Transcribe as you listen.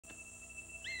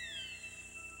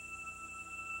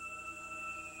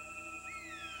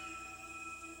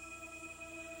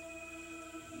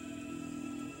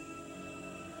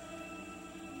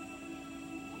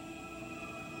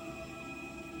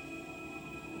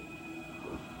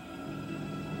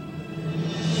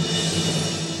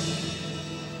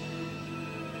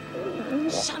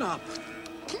up.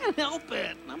 Can't help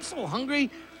it. I'm so hungry.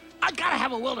 I gotta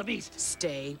have a wildebeest.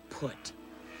 Stay put.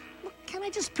 Look, can't I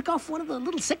just pick off one of the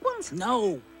little sick ones?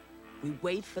 No. We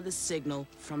wait for the signal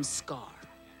from Scar.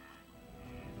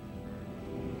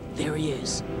 There he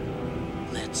is.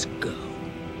 Let's go.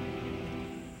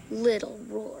 Little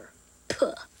roar.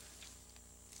 Puh.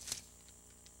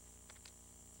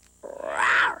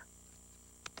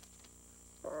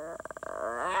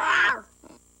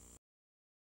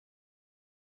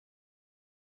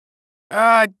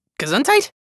 Gesundheit?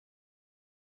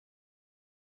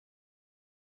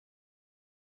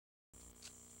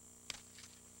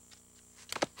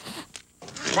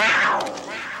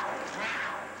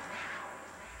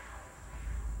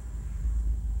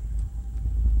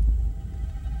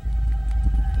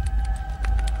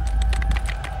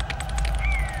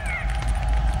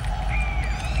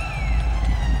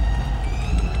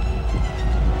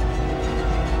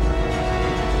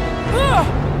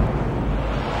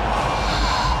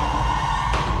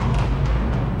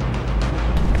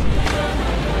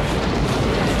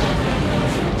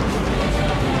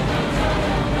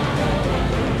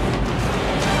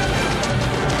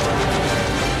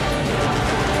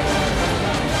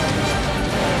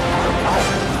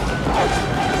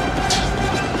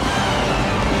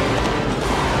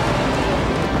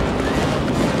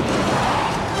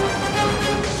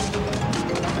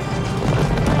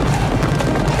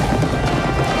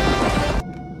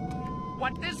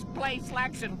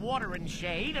 In water and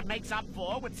shade, it makes up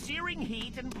for with searing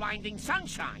heat and blinding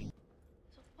sunshine.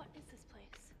 So what is this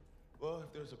place? Well,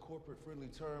 if there's a corporate-friendly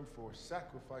term for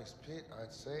sacrifice pit,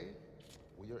 I'd say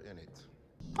we are in it.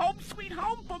 Home sweet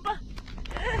home, Bubba.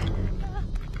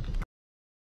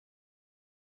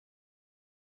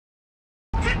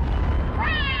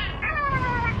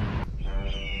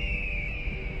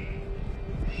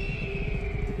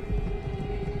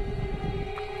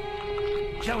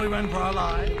 Shall we run for our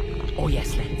lives? Oh,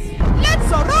 yes, let's.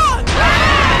 Let's run!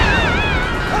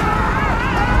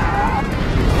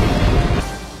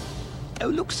 Oh,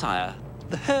 look, sire.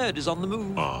 The herd is on the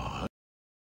move.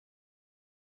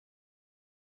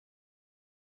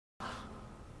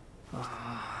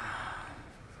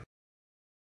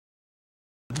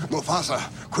 Mufasa,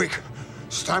 quick!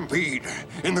 Stampede,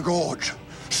 in the gorge.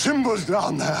 Simba's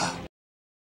down there.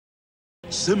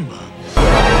 Simba?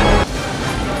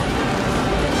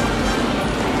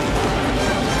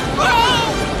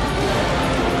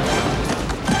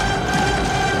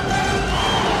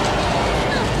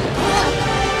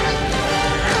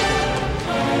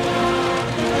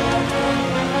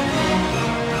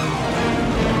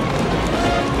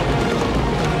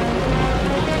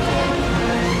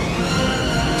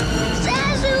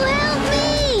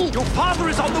 Father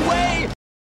is on the way!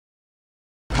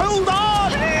 Hold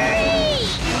on! Hurry!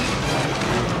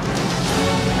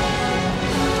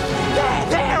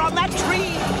 There, on that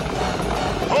tree!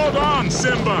 Hold on,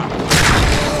 Simba!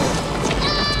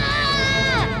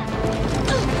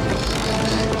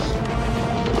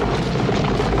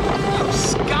 Oh,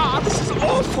 Scar, this is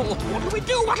awful! What do we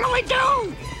do? What do we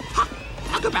do?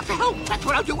 I'll go back for help. That's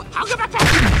what I'll do. I'll go back for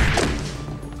help.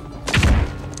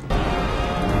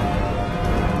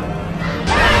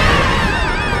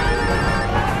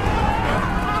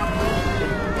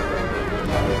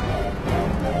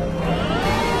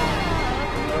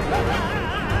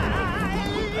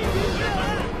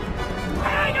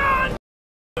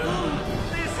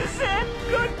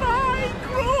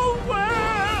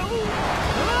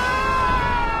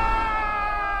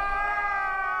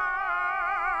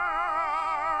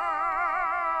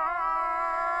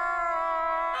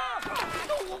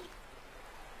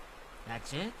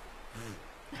 That's it?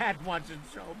 That wasn't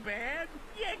so bad.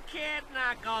 You can't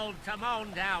knock old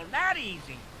Timon down that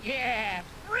easy. Yeah,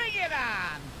 bring it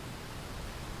on!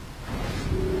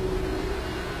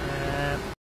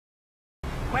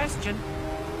 Question.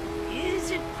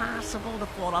 Is it possible to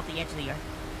fall off the edge of the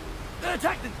Earth?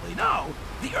 Technically, no.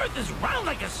 The Earth is round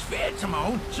like a sphere,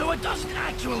 Timon, so it doesn't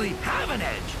actually have an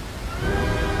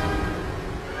edge.